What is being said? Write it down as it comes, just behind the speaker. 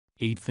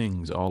8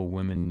 things all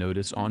women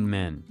notice on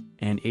men,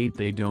 and 8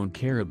 they don't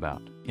care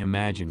about.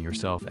 Imagine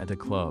yourself at a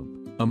club,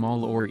 a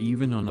mall, or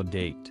even on a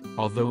date.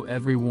 Although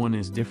everyone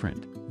is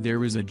different,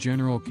 there is a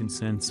general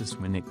consensus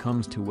when it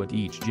comes to what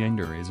each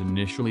gender is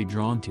initially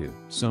drawn to.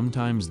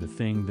 Sometimes the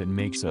thing that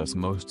makes us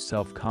most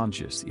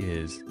self-conscious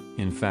is,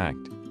 in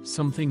fact,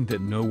 something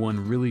that no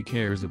one really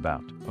cares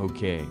about.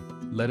 Okay,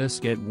 let us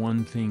get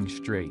one thing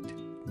straight.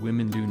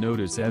 Women do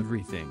notice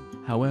everything.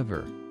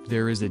 However,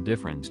 there is a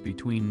difference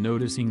between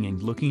noticing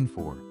and looking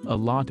for. A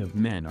lot of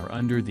men are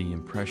under the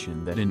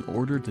impression that in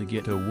order to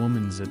get a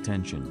woman's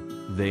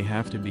attention, they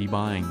have to be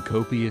buying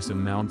copious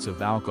amounts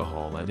of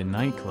alcohol at a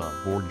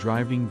nightclub or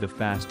driving the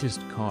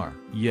fastest car.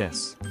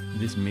 Yes,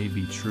 this may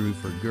be true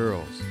for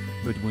girls,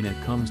 but when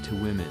it comes to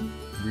women,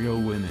 real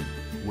women,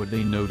 what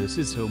they notice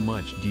is so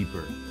much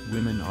deeper.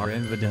 Women are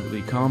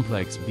evidently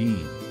complex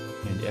beings,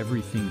 and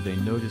everything they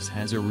notice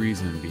has a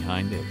reason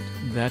behind it.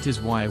 That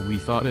is why we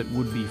thought it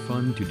would be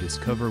fun to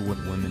discover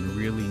what women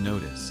really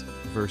notice,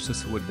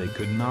 versus what they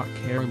could not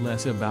care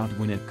less about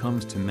when it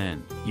comes to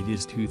men. It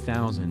is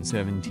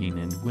 2017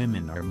 and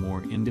women are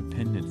more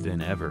independent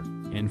than ever,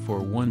 and for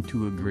one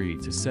to agree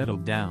to settle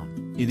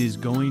down, it is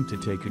going to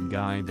take a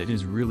guy that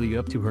is really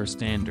up to her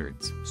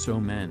standards. So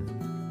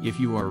men, if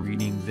you are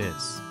reading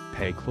this,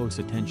 pay close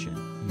attention.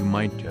 You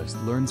might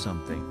just learn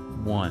something.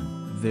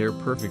 1. Their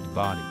perfect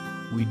body.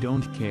 We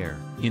don't care.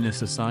 In a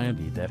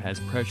society that has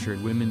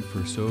pressured women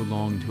for so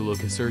long to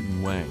look a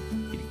certain way,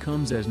 it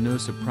comes as no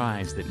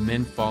surprise that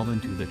men fall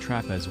into the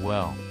trap as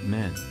well.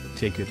 Men,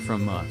 take it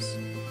from us.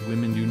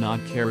 Women do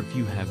not care if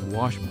you have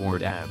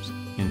washboard abs.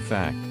 In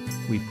fact,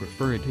 we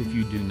prefer it if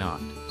you do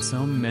not.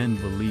 Some men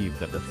believe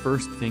that the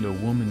first thing a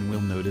woman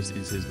will notice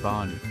is his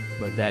body,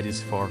 but that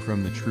is far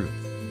from the truth.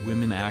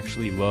 Women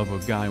actually love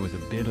a guy with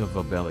a bit of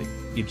a belly.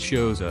 It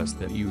shows us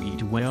that you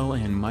eat well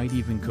and might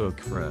even cook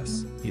for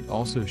us. It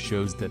also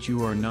shows that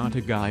you are not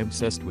a guy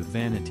obsessed with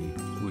vanity,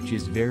 which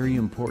is very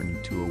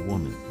important to a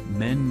woman.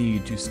 Men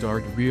need to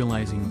start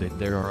realizing that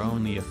there are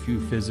only a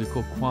few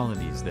physical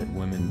qualities that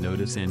women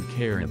notice and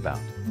care about.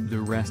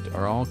 The rest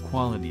are all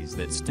qualities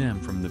that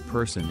stem from the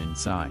person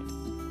inside.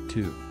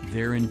 2.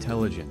 Their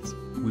intelligence.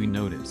 We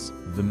notice,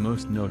 the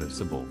most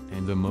noticeable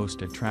and the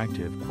most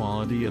attractive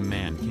quality a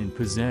man can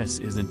possess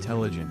is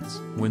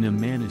intelligence. When a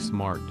man is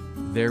smart,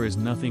 there is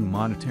nothing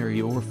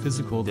monetary or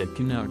physical that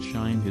can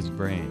outshine his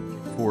brain.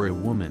 For a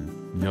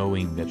woman,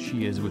 knowing that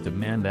she is with a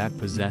man that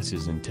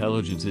possesses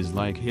intelligence is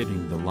like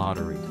hitting the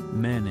lottery.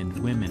 Men and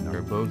women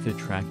are both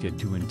attracted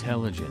to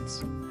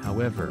intelligence.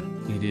 However,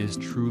 it is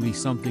truly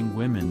something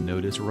women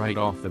notice right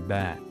off the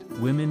bat.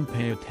 Women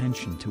pay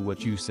attention to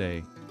what you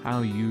say,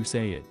 how you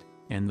say it,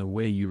 and the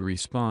way you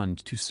respond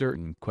to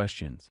certain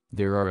questions.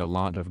 There are a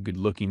lot of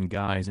good-looking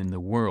guys in the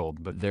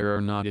world, but there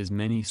are not as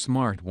many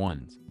smart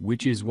ones,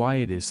 which is why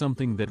it is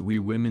something that we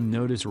women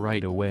notice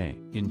right away.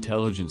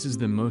 Intelligence is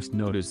the most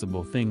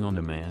noticeable thing on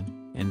a man,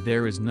 and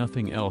there is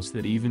nothing else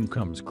that even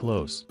comes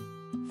close.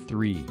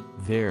 3.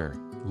 Their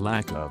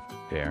lack of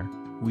hair.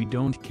 We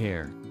don't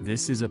care.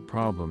 This is a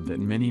problem that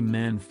many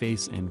men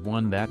face and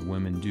one that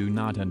women do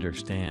not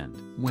understand.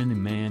 When a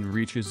man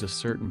reaches a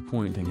certain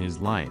point in his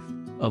life,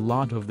 a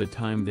lot of the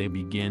time they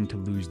begin to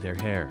lose their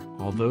hair.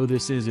 Although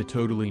this is a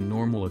totally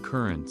normal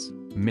occurrence,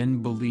 men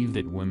believe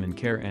that women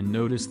care and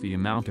notice the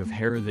amount of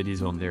hair that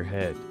is on their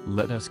head.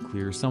 Let us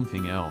clear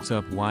something else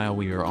up while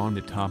we are on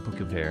the topic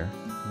of hair.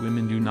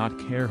 Women do not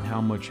care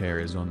how much hair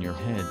is on your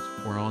heads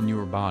or on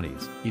your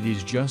bodies. It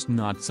is just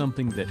not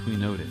something that we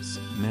notice.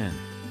 Men,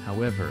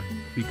 however,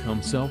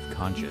 become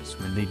self-conscious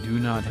when they do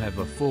not have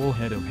a full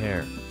head of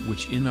hair,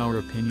 which in our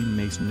opinion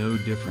makes no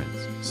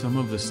difference. Some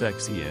of the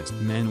sexiest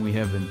men we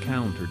have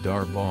encountered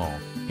are bald,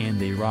 and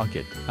they rock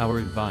it. Our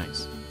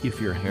advice, if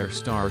your hair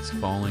starts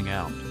falling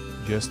out,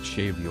 just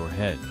shave your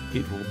head.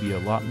 It will be a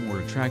lot more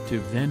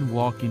attractive than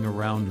walking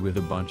around with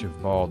a bunch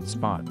of bald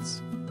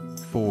spots.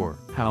 4.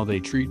 How they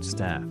treat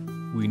staff.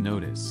 We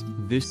notice,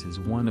 this is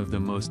one of the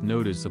most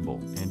noticeable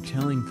and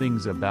telling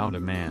things about a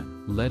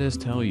man. Let us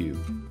tell you,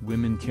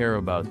 women care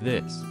about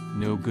this.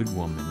 No good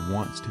woman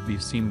wants to be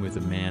seen with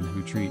a man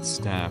who treats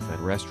staff at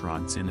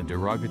restaurants in a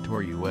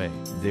derogatory way.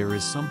 There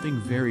is something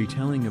very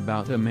telling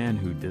about a man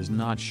who does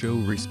not show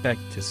respect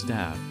to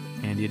staff,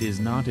 and it is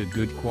not a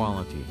good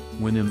quality.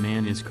 When a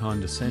man is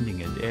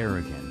condescending and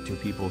arrogant to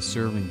people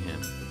serving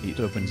him, it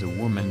opens a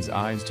woman's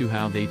eyes to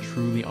how they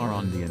truly are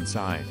on the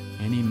inside.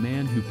 Any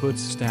man who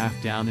puts staff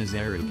down is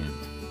arrogant,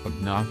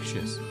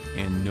 obnoxious,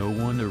 and no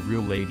one a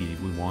real lady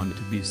would want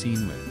to be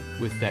seen with.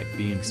 With that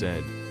being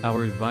said,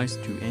 our advice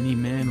to any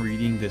man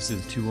reading this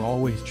is to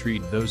always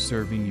treat those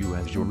serving you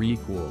as your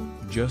equal.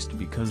 Just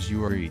because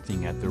you are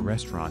eating at the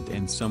restaurant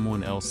and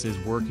someone else is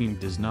working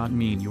does not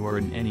mean you are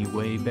in any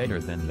way better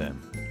than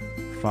them.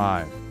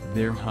 5.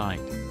 Their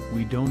height.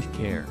 We don't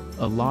care.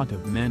 A lot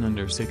of men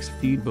under 6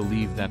 feet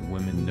believe that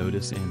women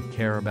notice and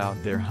care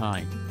about their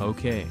height.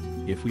 Okay,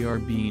 if we are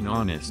being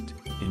honest,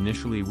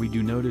 Initially we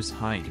do notice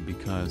height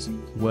because,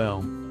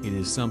 well, it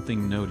is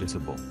something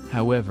noticeable.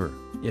 However,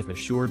 if a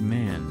short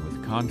man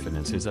with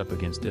confidence is up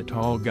against a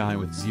tall guy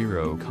with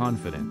zero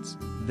confidence,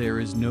 there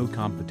is no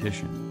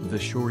competition. The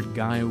short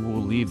guy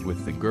will leave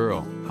with the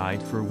girl.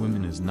 Height for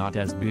women is not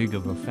as big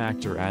of a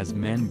factor as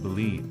men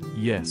believe.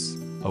 Yes,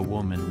 a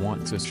woman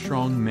wants a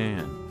strong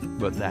man,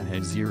 but that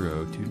has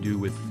zero to do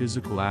with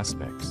physical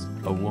aspects.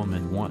 A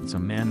woman wants a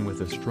man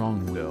with a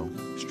strong will,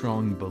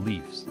 strong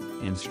beliefs,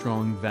 and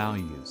strong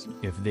values.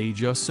 If they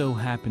just so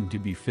happen to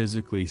be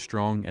physically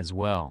strong as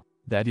well,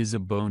 that is a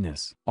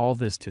bonus. All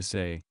this to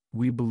say,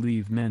 we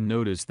believe men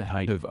notice the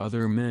height of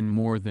other men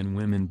more than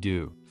women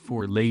do.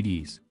 For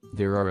ladies,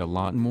 there are a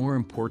lot more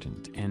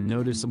important and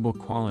noticeable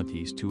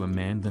qualities to a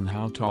man than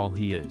how tall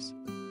he is.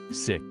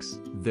 6.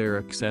 Their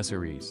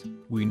accessories.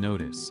 We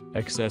notice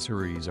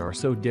accessories are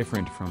so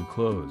different from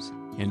clothes,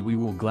 and we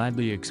will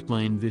gladly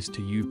explain this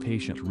to you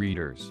patient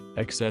readers.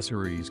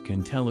 Accessories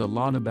can tell a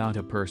lot about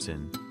a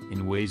person,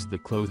 in ways the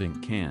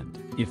clothing can't.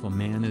 If a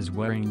man is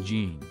wearing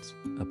jeans,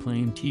 a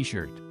plain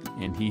t-shirt,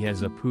 and he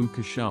has a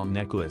puka shell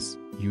necklace,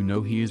 you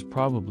know he is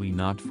probably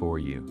not for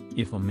you.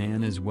 If a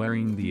man is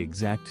wearing the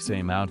exact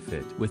same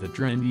outfit with a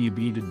trendy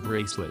beaded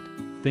bracelet,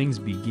 things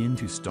begin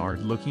to start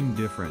looking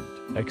different.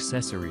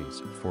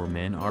 Accessories for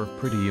men are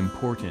pretty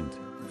important.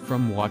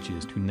 From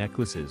watches to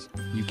necklaces,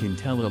 you can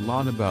tell a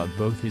lot about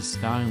both his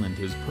style and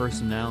his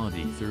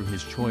personality through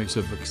his choice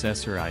of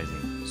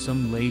accessorizing.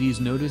 Some ladies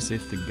notice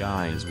if the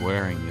guy is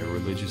wearing a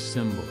religious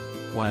symbol,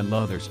 while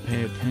others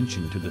pay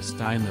attention to the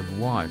style of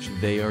watch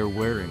they are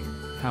wearing.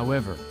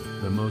 However,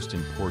 the most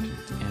important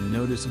and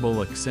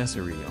noticeable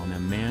accessory on a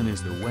man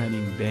is the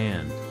wedding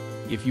band.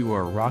 If you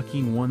are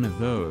rocking one of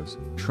those,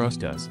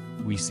 trust us,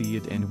 we see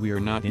it and we are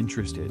not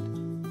interested.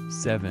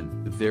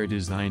 7. Their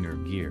designer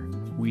gear.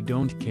 We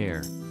don't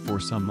care. For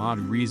some odd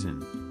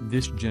reason,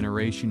 this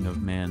generation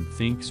of man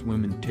thinks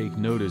women take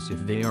notice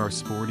if they are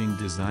sporting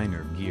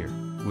designer gear,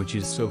 which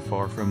is so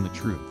far from the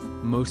truth.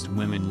 Most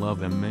women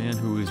love a man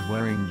who is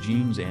wearing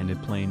jeans and a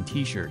plain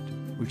t-shirt,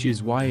 which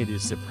is why it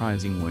is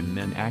surprising when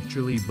men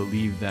actually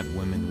believe that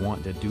women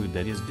want a dude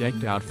that is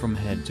decked out from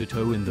head to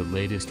toe in the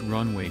latest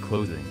runway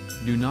clothing.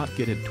 Do not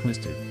get it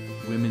twisted.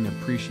 Women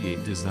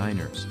appreciate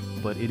designers,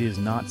 but it is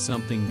not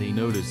something they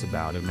notice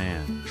about a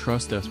man.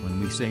 Trust us when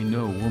we say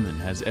no woman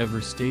has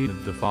ever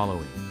stated the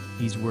following: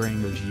 he's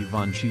wearing a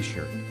Givenchy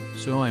shirt,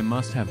 so I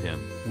must have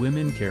him.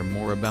 Women care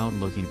more about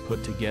looking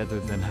put together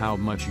than how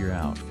much your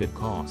outfit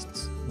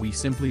costs. We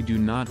simply do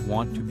not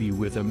want to be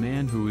with a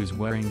man who is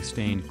wearing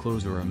stained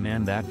clothes or a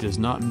man that does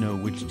not know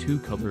which two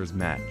colors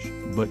match.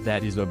 But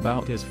that is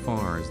about as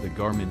far as the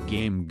garment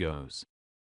game goes.